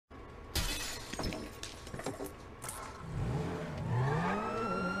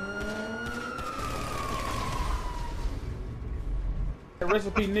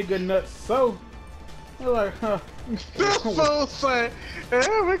Recipe nigga nuts so. They're like, huh. This fool say,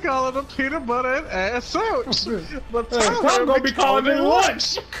 yeah, we call it a peanut butter and ass sandwich. But Tom gonna be calling it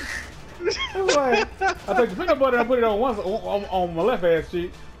lunch. Like, I take the peanut butter and I put it on my left ass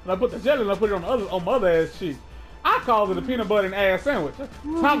cheek, and I put the jelly and I put it on my other ass cheek. I call it a peanut butter and ass sandwich.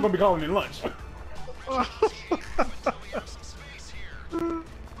 Tom gonna be calling it lunch.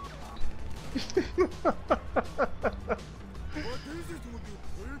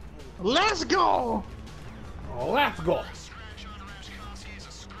 Let's go! Let's go!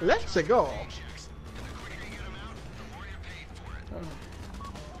 Let's go!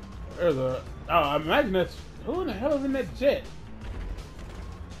 There's a... Oh, imagine that's... Who in the hell is in that jet?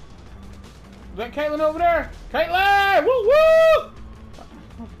 Is that Caitlin over there? Caitlin! Woo woo!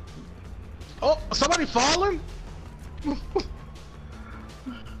 Oh, somebody falling?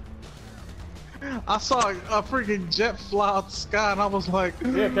 I saw a freaking jet fly out the sky and I was like...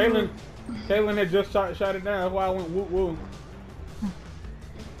 Yeah, Caitlin had just shot it down. That's why I went woo woo.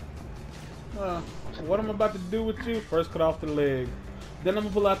 What I'm about to do with you? First cut off the leg. Then I'm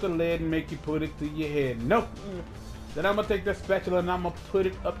gonna pull out the leg and make you put it through your head. No. Then I'm gonna take that spatula and I'm gonna put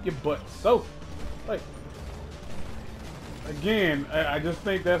it up your butt. So, like, again, I just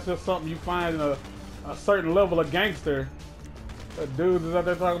think that's just something you find in a certain level of gangster. The dudes is out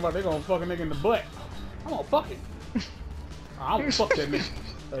there talking about they gonna fuck a nigga in the butt. I'm gonna fuck it. I'm gonna fuck that nigga.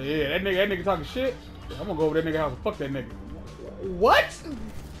 Yeah, that nigga talking shit. Yeah, I'm gonna go over that nigga house and fuck that nigga. What?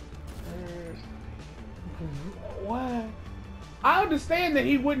 What? I understand that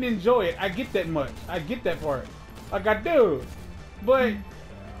he wouldn't enjoy it. I get that much. I get that part. Like I do. But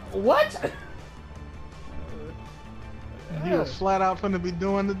what? You were flat out finna be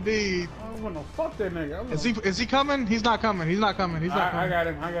doing the deed. I'm gonna fuck that nigga. Is he coming? He's not coming. He's not coming. He's not coming.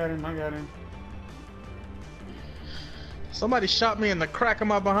 I got him. Somebody shot me in the crack of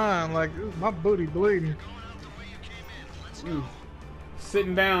my behind. Like my booty bleeding.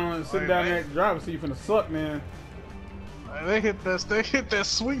 Sitting down in that driver's seat finna suck, man. They hit that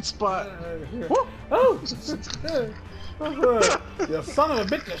sweet spot. Oh! You son of a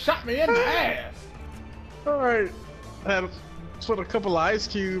bitch that shot me in the ass. Alright. I had to put a couple of ice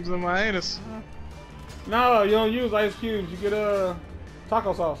cubes in my anus. No, you don't use ice cubes. You get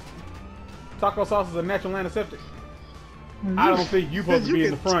taco sauce. Taco sauce is a natural antiseptic. I don't think you supposed to be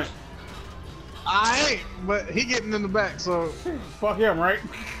in the front. I ain't, but he getting in the back, so fuck him, right?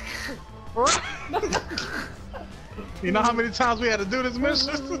 You know how many times we had to do this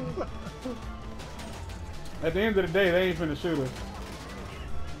mission? At the end of the day, they ain't finna shoot us.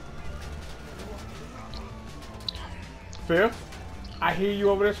 Fifth, I hear you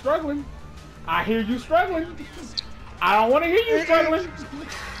over there struggling. I hear you struggling. I don't want to hear you struggling.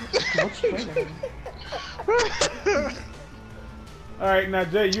 All right, now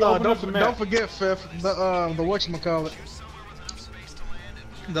Jay, you open up the map. Don't forget, Fifth, the whatchamacallit,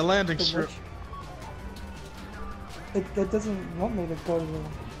 the landing strip. It doesn't want me to go to the...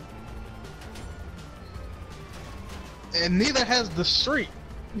 And neither has the street.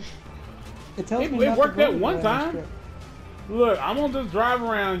 It tells me it not worked to go that to one the time. strip. Look, I'm gonna just drive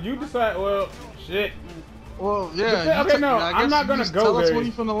around. You decide. Well, shit. Well, yeah. Okay, no, I'm not gonna go tell there. Tell us when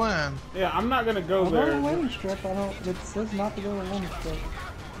you finna land. Yeah, I'm not gonna go I'm there. on the landing strip. It says not to go to the landing strip.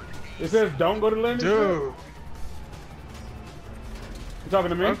 It says don't go to the landing strip? Dude. You talking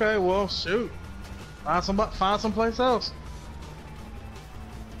to me? Okay, well, shoot. Find someplace else.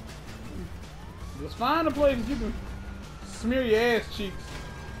 Just find a place you can smear your ass cheeks.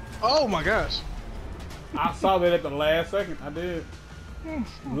 Oh my gosh. I saw that at the last second. I did.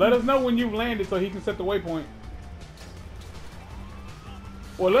 Let us know when you've landed so he can set the waypoint.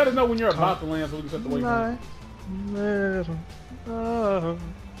 Or let us know when you're about to land so we can set the waypoint.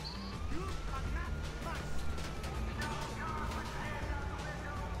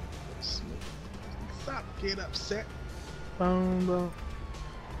 Stop, get upset. I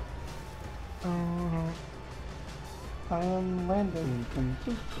am landing.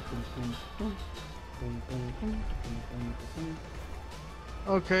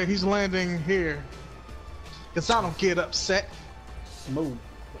 Okay, he's landing here. Cause I don't get upset. Smooth.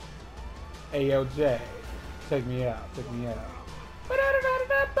 Ayo, Jay. Take me out.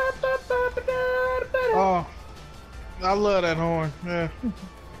 Oh, I love that horn. Yeah.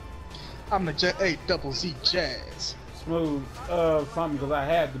 I'm the J-A-double-Z Jazz. Smooth. Something because I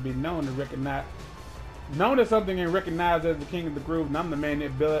had to be known as something and recognized as the king of the groove, and I'm the man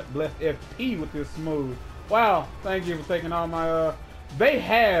that blessed FP with this smooth. Wow, thank you for taking all my they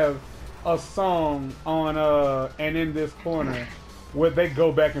have a song on and in this corner where they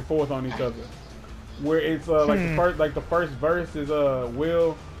go back and forth on each other. where it's like the first verse is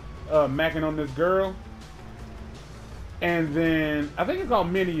Will macking on this girl, and then I think it's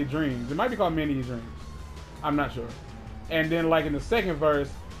called Many Your Dreams. It might be called Many Your Dreams. I'm not sure. And then like in the second verse,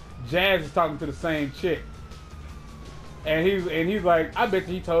 Jazz is talking to the same chick. And he's like, I bet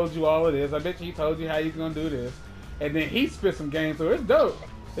you he told you all of this. I bet you he told you how he's gonna do this. And then he spit some game, so it's dope.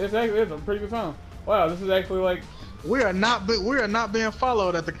 It's a pretty good song. Wow, this is actually like we are not being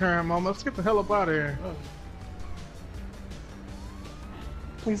followed at the current moment. Let's get the hell up out of here.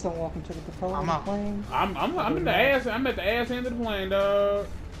 Please don't walk into the control I'm of the out. plane. I'm in the ass. I'm at the ass end of the plane, dog.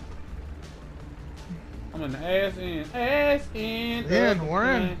 I'm in the ass end. Ass end.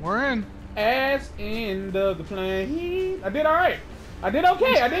 We're in. Ass end of the plane. I did all right. I did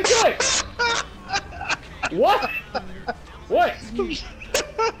okay. I did good. What? What?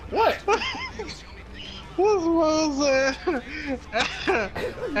 What? What was that?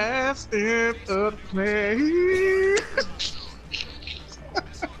 Ass in the plane.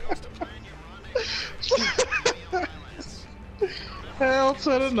 Hell to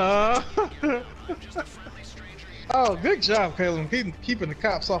the no. Oh, good job, Caleb. Keeping the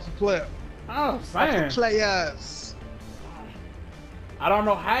cops off the play. Oh, Off man. the players. I don't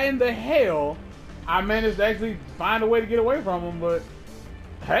know how in the hell I managed to actually find a way to get away from them, but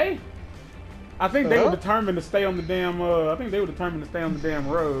hey, I think they were determined to stay on the damn. I think they were determined to stay on the damn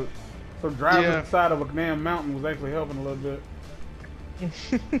road. So driving to the side of a damn mountain was actually helping a little bit.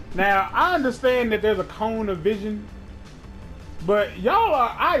 Now I understand that there's a cone of vision, but y'all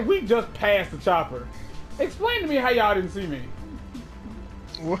are. We just passed the chopper. Explain to me how y'all didn't see me.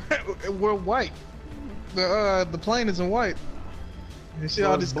 We're white. The plane isn't white. You see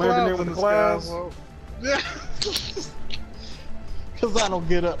all these blending clouds in with in the the clouds? sky. Well, yeah. Cause I don't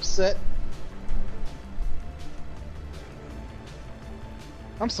get upset.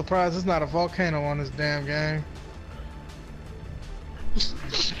 I'm surprised there's not a volcano on this damn game.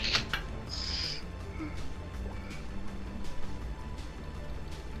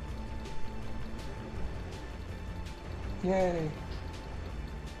 Yay.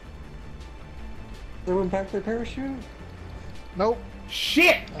 They went back their parachute? Nope.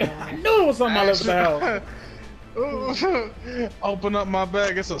 Shit! I knew it was something I left at the house. Open up my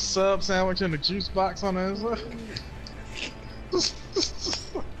bag. It's a sub sandwich and a juice box on the inside. It was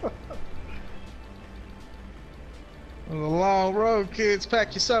a long road, kids.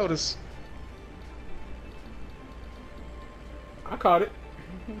 Pack your sodas. I caught it.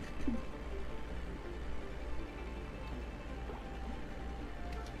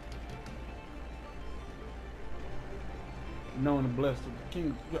 Knowing the blessed of the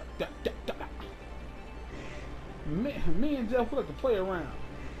king. Me and Jeff, we like to play around.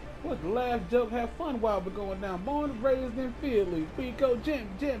 What the laugh, joke, have fun while we're going down. Born and raised in Philly. We go Jim,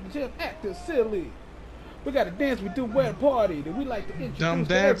 acting silly. We got a dance we do at a party that we like to introduce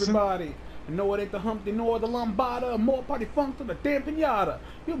to everybody. You know it ain't the Humpty nor the Lombada. More party funk to the damn pinata.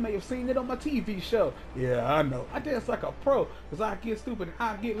 You may have seen it on my TV show. Yeah, I know. I dance like a pro. Cause I get stupid and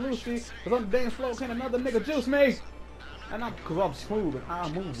I get loosey. Cause on the dance floor can't another nigga juice me. And cause I'm smooth and I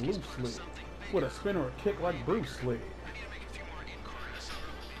move loosely. With a spin or a kick like Bruce Lee.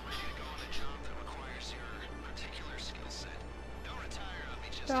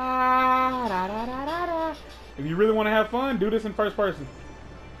 Da, da, da, da, da. If you really want to have fun, do this in first person.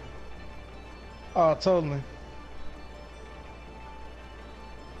 Oh, totally.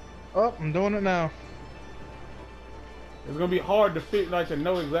 Oh, I'm doing it now. It's gonna be hard to fit, like to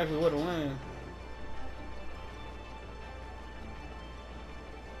know exactly where to land.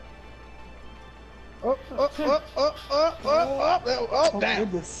 Oh, damn.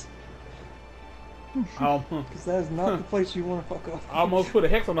 goodness. Because Because that is not the place you want to fuck up. I almost put a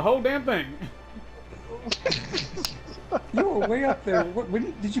hex on the whole damn thing. You were way up there.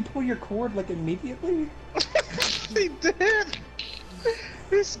 Did you pull your cord like immediately? He did.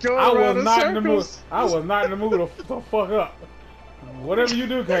 He's going I around was not in the mood. circles. I was not in the mood to fuck up. Whatever you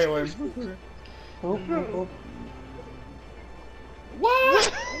do, Caitlin. Oh.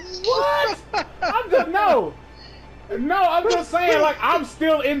 What? What? I'm just no. I'm just saying. Like I'm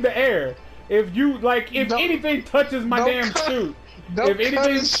still in the air. If you like, if anything touches my damn chute, if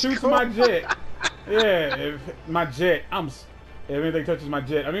anything shoots my jet, yeah, if my jet, if anything touches my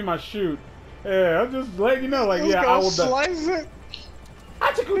jet, I mean my chute. Yeah, I'm just letting you know. Like, yeah, I will slice it.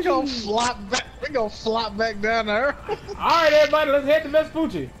 We gonna flop back. We gonna flop back down there. All right, everybody, let's head to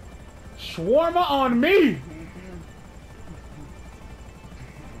Vespucci. Shawarma on me.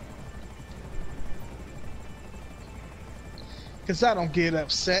 Cause I don't get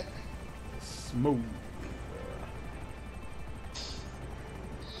upset. Smooth.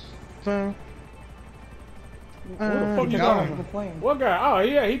 Boom, Where the fuck you gone. going? The flame. What guy? Oh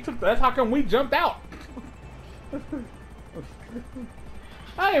yeah, he took. That's how come we jumped out.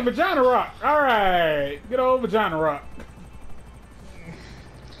 Hey, vagina rock. All right, good old vagina rock.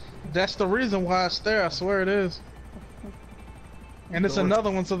 That's the reason why it's there. I swear it is. And it's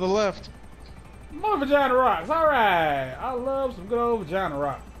another one to the left. More vagina rocks. All right, I love some good old vagina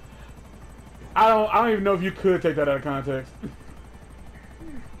rock. I don't even know if you could take that out of context.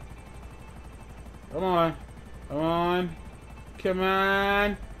 Come on, come on, come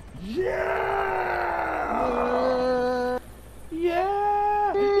on. Yeah.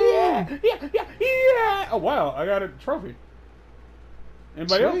 Yeah! Yeah! Yeah! Yeah! Yeah! Oh wow, I got a trophy.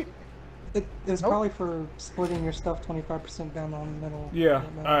 Anybody else? It's probably for splitting your stuff 25% down on the middle. Yeah,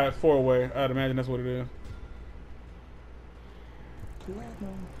 alright, 4-way. I'd imagine that's what it is.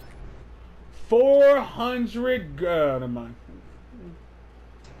 400. Never mind.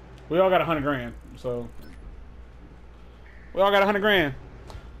 We all got 100 grand, so. We all got 100 grand.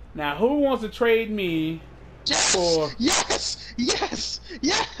 Now, who wants to trade me Yes! for. Yes! Yes!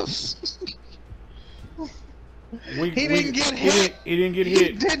 Yes! He didn't get hit. He didn't get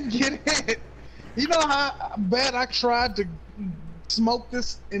hit. He didn't get hit. You know how bad I tried to smoke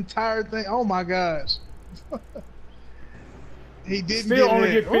this entire thing? Oh my gosh. He didn't Still get only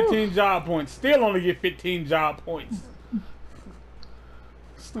hit. get 15 job points. Still only get 15 job points.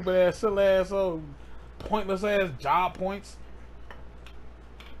 Stupid ass, silly ass, old pointless ass job points.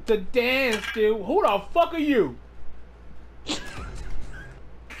 To dance, dude. Who the fuck are you?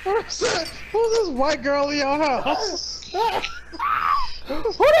 Who's this white girl in your house? Who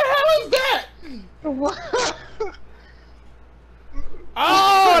the hell is that? What?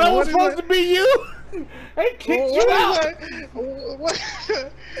 Oh, that was What is supposed that? to be you. They kicked you out.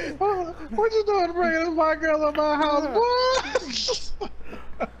 What you doing bringing this white girl in my house?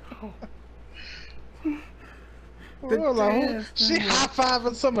 What? She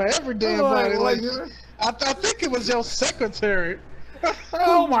high-fiving some of every damn body. I think it was your secretary.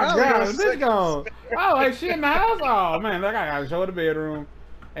 Oh my god, this gone. Oh, like she in the house? Oh man, look, I gotta show her the bedroom,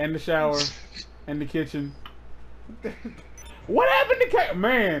 and the shower, and the kitchen. What happened to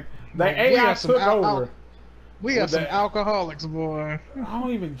man? The AI took over. We got some alcoholics, boy. I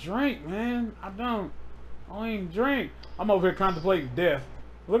don't even drink, man. I don't even drink. I'm over here contemplating death.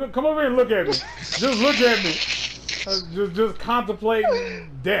 Look, come over here and look at me. Just look at me. Just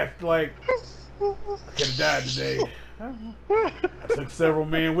contemplating death. Like I could have died today. I took several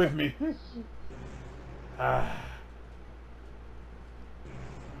men with me. I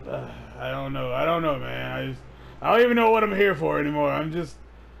don't know. I don't know, man. I don't even know what I'm here for anymore. I'm just.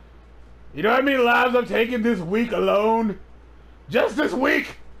 You know how many lives I've taken this week alone? Just this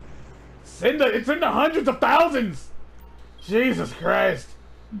week. It's in the hundreds of thousands. Jesus Christ.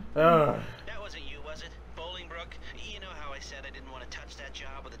 That wasn't you, was it? Bolingbrook? You know how I said I didn't want to touch that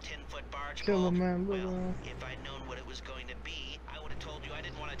job with a 10-foot barge Kill pole? him, man. Well, if I'd known what it was going to be, I would have told you I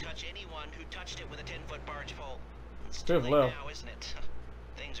didn't want to touch anyone who touched it with a 10-foot barge pole. It's too late now, isn't it?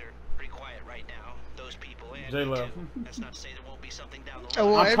 Things are pretty quiet right now. Those people and Jay me left. too. That's not to say there won't be something down the Oh,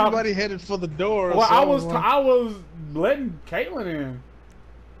 line. well, everybody headed for the door. Well, so I was letting Caitlin in.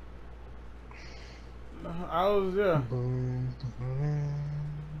 I was, yeah.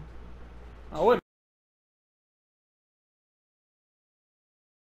 I wasn't